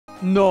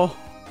No.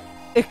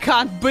 It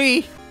can't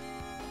be.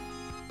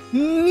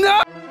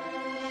 No!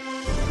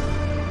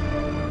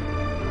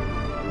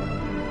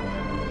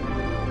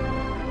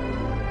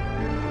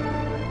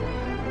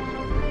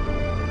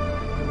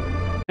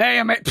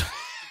 Hey, mate.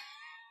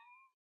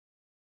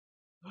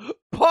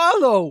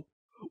 Paulo,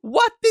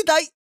 what did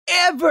I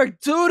ever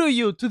do to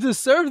you to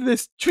deserve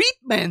this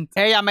treatment?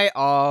 Hey, mate.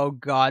 Oh,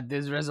 God,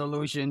 this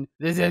resolution.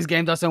 This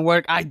game doesn't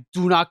work. I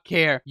do not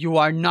care. You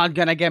are not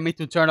gonna get me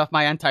to turn off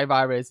my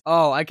antivirus.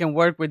 Oh, I can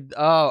work with...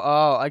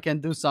 Oh, I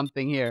can do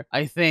something here.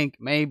 I think,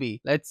 maybe.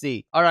 Let's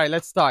see. All right,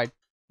 let's start.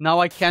 Now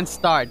I can't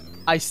start.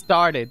 I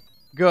started.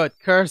 Good.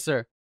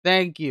 Cursor.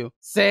 Thank you.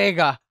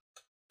 Sega.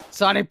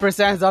 Sonic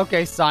presents.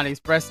 Okay,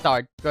 Sonic. Press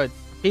start. Good.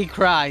 He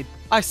cried.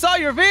 I saw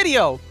your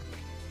video.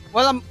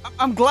 Well,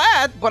 I'm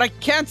glad, but I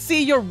can't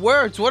see your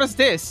words. What is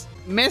this?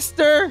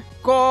 Mr.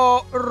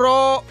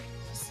 Korosix?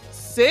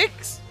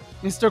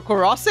 Mr.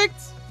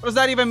 Korosix? What does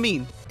that even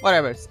mean?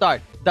 Whatever.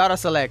 Start. Data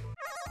select.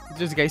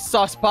 Just okay.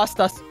 Sauce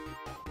pastas.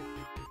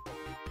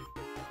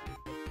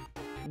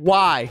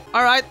 Why?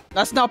 Alright,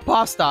 that's not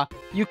pasta.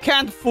 You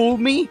can't fool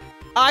me.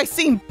 I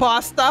seen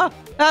pasta.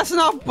 That's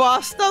not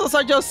pasta. Those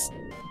are just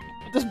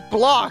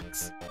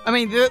blocks. I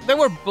mean, there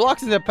were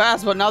blocks in the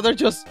past, but now they're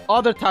just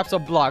other types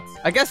of blocks.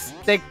 I guess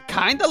they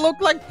kind of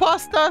look like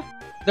pasta.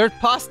 They're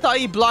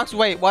pasta-y blocks.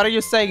 Wait, what are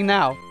you saying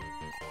now?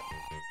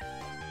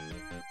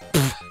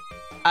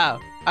 Oh,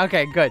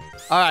 okay, good.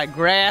 All right,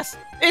 grass.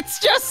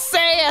 It's just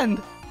sand.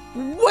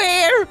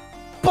 Where?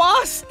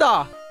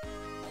 Pasta.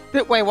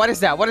 Wait, what is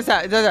that? What is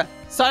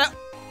that?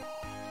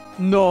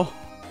 No.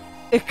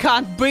 It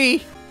can't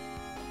be.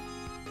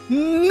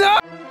 No!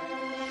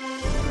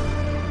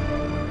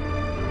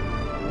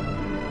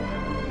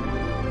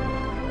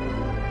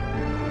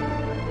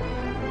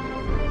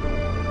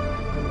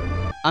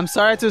 I'm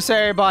sorry to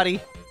say, everybody,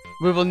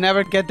 we will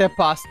never get the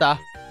pasta.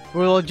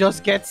 We will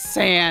just get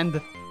sand.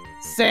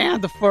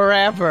 Sand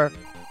forever.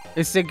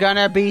 Is it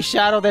gonna be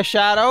Shadow the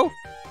Shadow?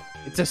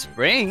 It's a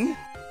spring.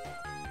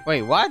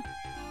 Wait, what?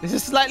 This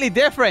is slightly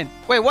different.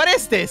 Wait, what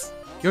is this?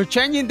 You're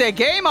changing the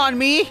game on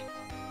me?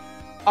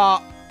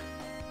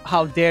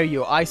 How dare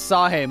you? I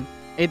saw him.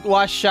 It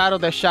was Shadow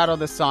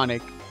the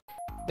Sonic.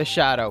 The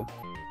Shadow.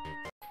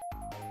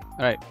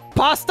 Alright.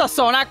 Pasta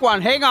Sonic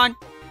 1. Hang on.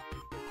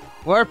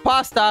 Where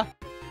pasta?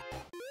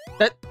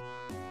 That...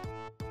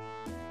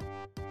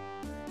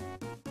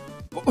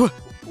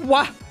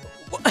 What?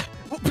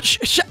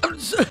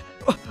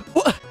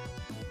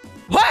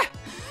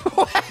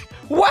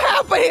 What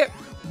happened here?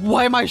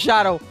 Why my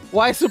Shadow?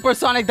 Why is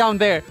Supersonic down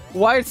there?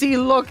 Why does he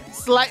look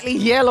slightly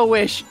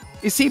yellowish?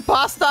 Is he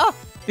pasta?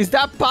 Is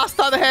that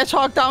Pasta the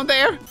Hedgehog down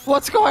there?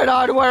 What's going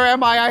on? Where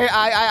am I?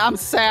 I'm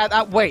sad.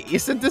 Wait,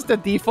 isn't this the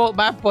default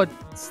map but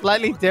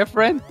slightly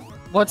different?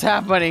 What's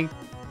happening?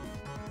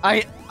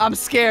 I'm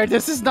scared.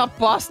 This is not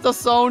Pasta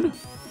Zone.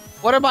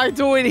 What am I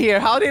doing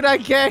here? How did I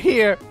get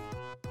here?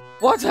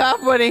 What's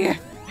happening?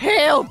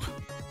 Help!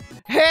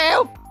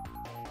 Help!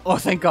 Oh,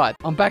 thank God.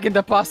 I'm back in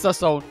the Pasta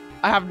Zone.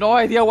 I have no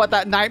idea what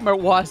that nightmare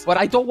was, but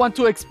I don't want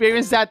to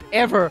experience that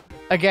ever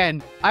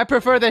again. I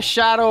prefer the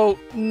Shadow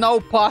no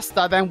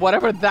pasta than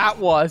whatever that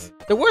was.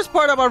 The worst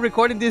part about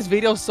recording this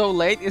video so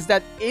late is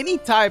that any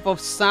type of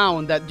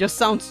sound that just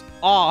sounds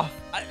off,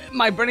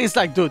 my brain is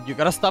like, dude, you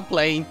gotta stop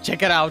playing.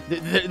 Check it out.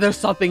 There's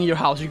something in your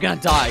house. You're gonna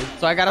die.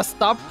 So I gotta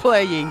stop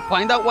playing,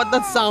 find out what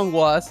that sound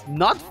was,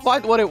 not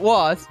find what it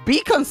was,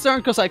 be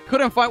concerned because I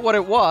couldn't find what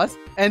it was,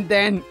 and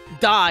then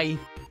die.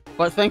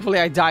 But thankfully,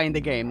 I die in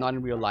the game, not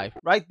in real life.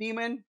 Right,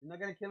 demon? You're not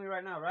gonna kill me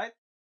right now, right?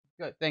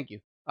 Good, thank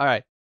you. All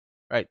right.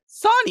 All right.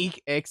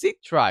 Sonic.exe,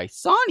 try.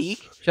 Sonic?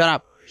 Shut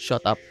up.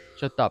 Shut up.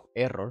 Shut up.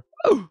 Error.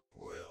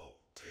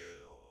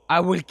 I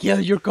will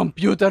kill your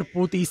computer,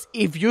 putties,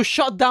 if you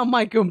shut down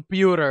my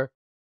computer.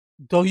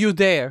 Don't you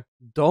dare.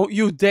 Don't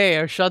you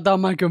dare shut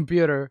down my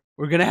computer.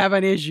 We're gonna have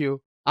an issue.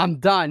 I'm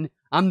done.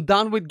 I'm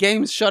done with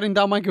games shutting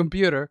down my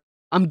computer.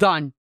 I'm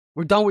done.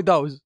 We're done with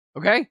those.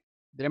 Okay?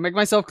 Did I make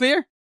myself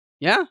clear?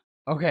 Yeah?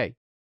 Okay.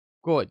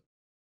 Good.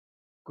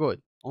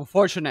 Good.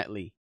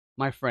 Unfortunately,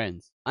 my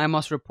friends, I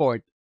must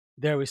report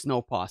there is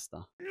no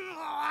pasta.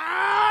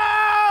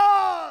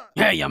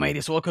 Hey,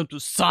 mateys, welcome to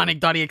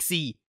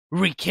Sonic.exe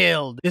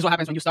Rekilled. This is what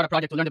happens when you start a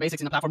project to learn the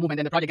basics in the platform movement,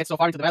 then the project gets so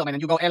far into development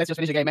and you go, hey, let's just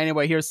finish the game.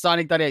 Anyway, here's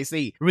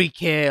Sonic.exe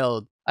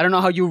Rekilled. I don't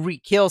know how you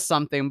re-kill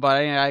something,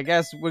 but I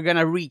guess we're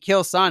gonna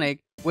re-kill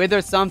Sonic with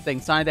or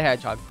something. Sonic the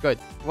Hedgehog. Good.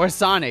 Where's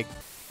Sonic?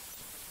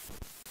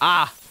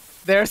 Ah,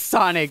 there's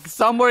Sonic.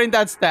 Somewhere in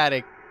that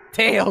static.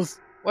 Tails.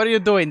 What are you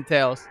doing,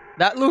 Tails?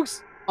 That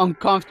looks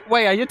uncomfortable.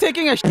 Wait, are you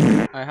taking a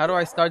Alright, how do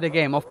I start the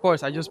game? Of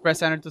course, I just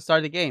press enter to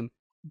start the game.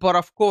 But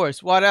of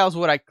course, what else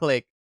would I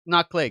click?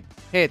 Not click.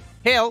 Hit.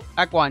 Hail.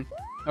 Act 1.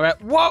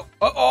 Alright. Whoa.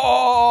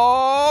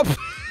 Oh.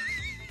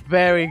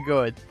 Very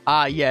good.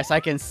 Ah, yes, I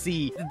can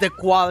see the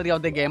quality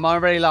of the game. I'm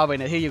already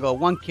loving it. Here you go.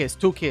 1 kiss,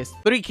 2 kiss,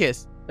 3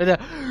 kiss. I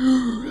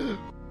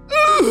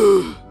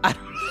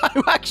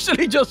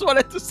actually just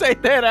wanted to say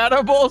dead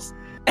animals.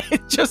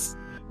 It just...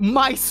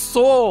 my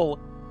soul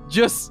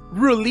just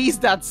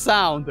released that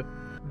sound.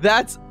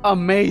 That's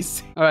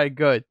amazing. All right,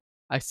 good.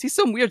 I see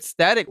some weird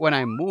static when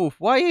I move.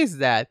 Why is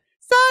that?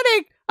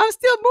 Sonic, I'm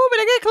still moving.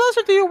 I get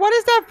closer to you. What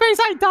is that face?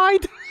 I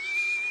died.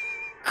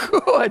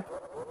 Good.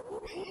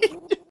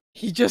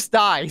 He just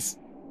dies.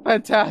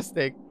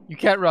 Fantastic. You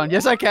can't run.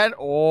 Yes, I can.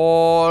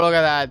 Oh, look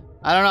at that.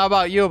 I don't know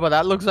about you, but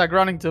that looks like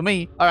running to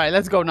me. All right,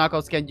 let's go,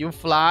 Knuckles. Can you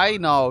fly?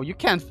 No, you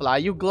can't fly.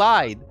 You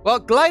glide. Well,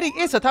 gliding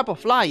is a type of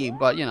flying,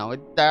 but, you know,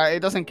 it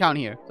doesn't count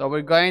here. So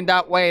we're going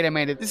that way. Wait a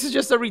minute. This is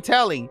just a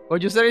retelling.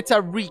 But you said it's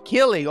a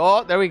rekilling.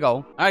 Oh, there we go.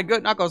 All right,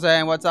 good, Knuckles.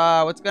 And what's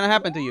going to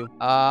happen to you?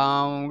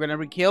 We're going to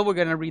rekill. We're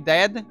going to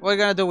re-dead. What are we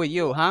going to do with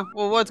you, huh?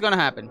 Well, what's going to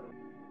happen?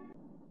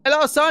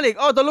 Hello, Sonic.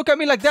 Oh, don't look at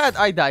me like that.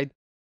 I died.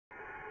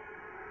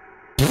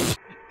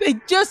 They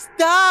just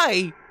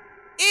die.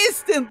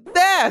 Instant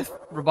death.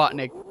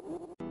 Robotnik. ...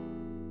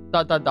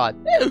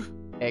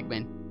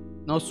 Eggman.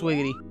 No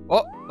swiggity.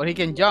 Oh, but he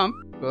can jump.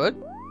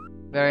 Good.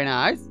 Very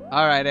nice.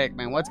 All right,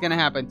 Eggman. What's going to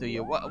happen to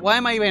you? Why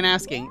am I even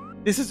asking?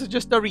 This is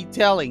just a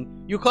retelling.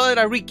 You call it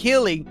a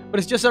rekilling, but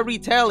it's just a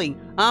retelling.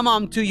 I'm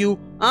on to you.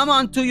 I'm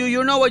on to you.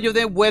 You know what you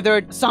did?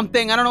 Weathered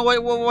something. I don't know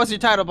what was your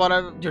title,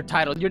 but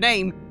your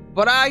name.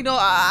 But I know.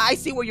 I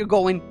see where you're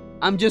going.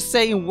 I'm just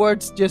saying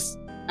words just...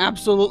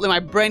 Absolutely, my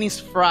brain is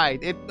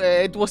fried.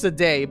 It was a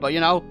day, but you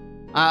know,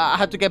 I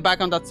had to get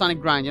back on that Sonic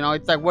grind. You know,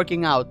 it's like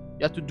working out.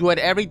 You have to do it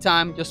every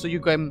time just so you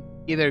can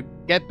either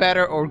get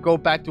better or go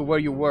back to where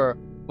you were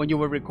when you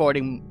were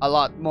recording a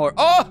lot more.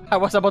 Oh, I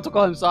was about to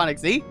call him Sonic.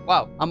 See?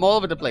 Wow, I'm all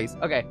over the place.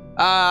 Okay.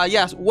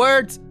 Yes,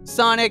 words,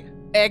 Sonic,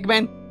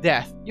 Eggman,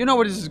 death. You know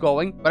where this is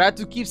going, but I have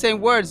to keep saying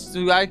words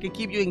so I can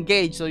keep you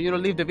engaged so you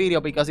don't leave the video,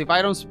 because if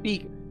I don't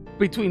speak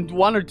between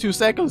 1 or 2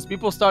 seconds,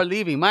 people start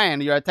leaving. Man,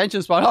 your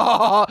attention span.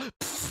 Oh,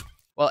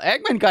 well,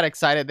 Eggman got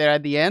excited there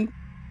at the end.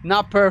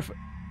 Not perfect.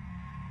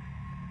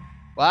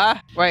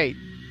 What? Wait,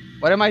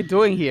 what am I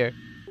doing here?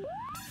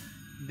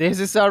 This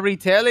is a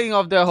retelling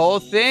of the whole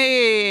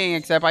thing,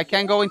 except I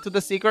can't go into the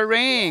secret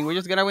ring. We're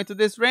just gonna go into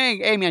this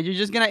ring. Amy, are you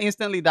just gonna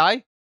instantly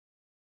die?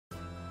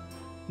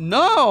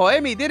 No,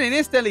 Amy didn't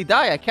instantly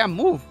die. I can't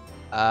move.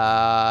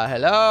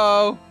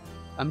 Hello?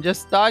 I'm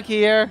just stuck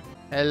here.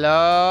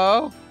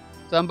 Hello?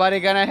 Somebody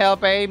gonna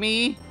help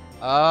Amy?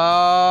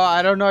 Oh,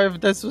 I don't know if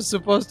this was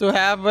supposed to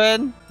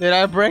happen. Did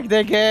I break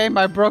the game?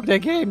 I broke the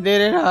game,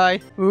 didn't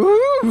I?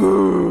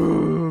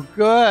 Ooh,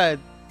 good.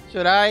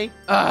 Should I?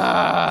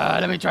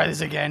 Let me try this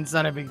again. It's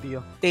not a big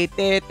deal.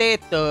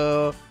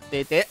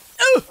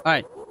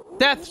 Alright.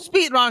 Death,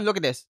 speed run. Look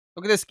at this.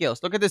 Look at the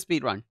skills. Look at the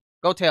speed run.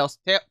 Go Tails.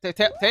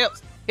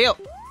 Tails. Heal.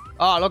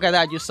 Oh, look at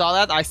that. You saw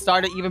that? I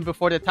started even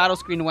before the title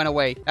screen went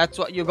away. That's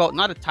what you go.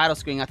 Not a title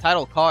screen, a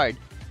title card.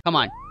 Come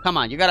on. Come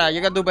on. You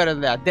gotta do better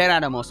than that. Dead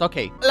animals.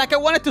 Okay. Like I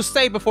wanted to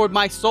say before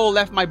my soul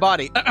left my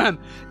body. Dead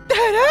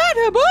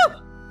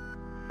animal!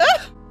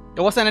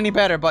 It wasn't any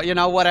better, but you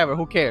know, whatever.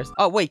 Who cares?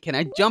 Oh, wait. Can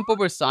I jump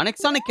over Sonic?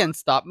 Sonic can't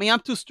stop me. I'm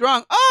too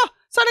strong. Oh!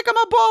 Sonic, I'm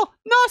a ball!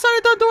 No,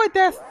 Sonic, don't do it,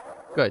 Death!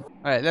 Good.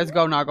 Alright, let's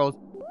go, Knuckles.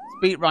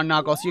 Speed run,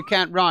 Knuckles. You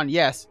can't run.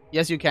 Yes.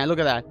 Yes, you can. Look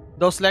at that.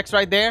 Those legs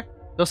right there,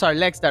 those are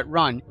legs that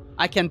run.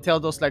 I can tell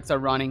those legs are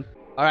running.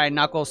 Alright,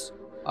 Knuckles.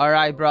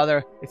 Alright,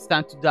 brother. It's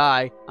time to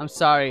die. I'm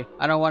sorry.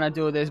 I don't want to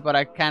do this, but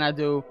I cannot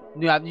do...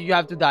 You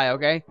have to die,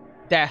 okay?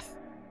 Death.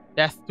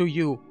 Death to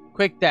you.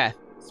 Quick death.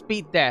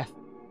 Speed death.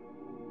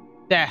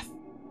 Death.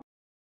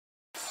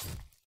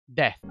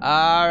 Death.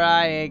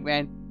 Alright,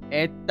 Eggman.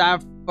 It's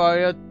time for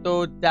you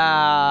to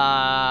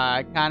die.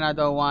 I kinda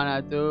don't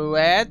wanna do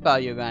it,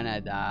 but you're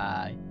gonna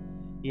die.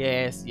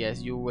 Yes,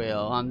 yes, you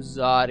will. I'm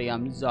sorry,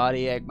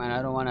 Eggman.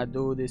 I don't wanna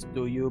do this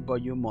to you,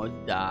 but you must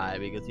die.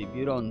 Because if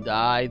you don't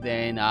die,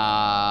 then,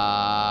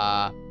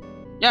 yeah,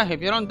 if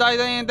you don't die,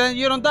 then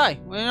you don't die.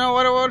 Well, you know,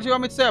 what do you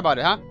want me to say about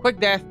it, huh? Quick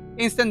death,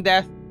 instant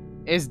death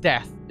is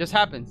death. Just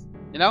happens,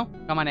 you know?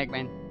 Come on,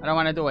 Eggman. I don't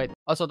want to do it.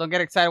 Also, don't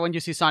get excited when you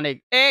see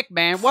Sonic.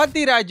 Eggman, what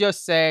did I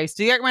just say?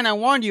 See, Eggman, I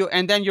warned you,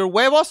 and then your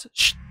huevos,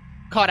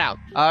 cut out.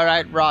 All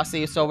right,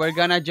 Rossi, so we're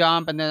gonna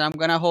jump, and then I'm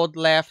gonna hold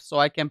left, so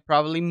I can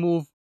probably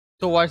move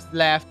towards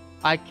left.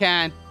 I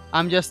can't.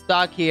 I'm just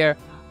stuck here.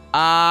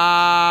 I'm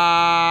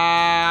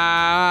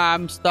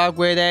stuck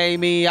with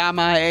Amy. I'm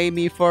a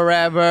Amy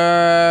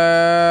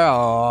forever.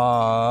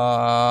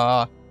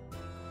 Oh.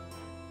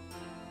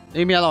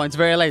 Leave me alone. It's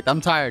very late.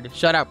 I'm tired.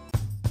 Shut up.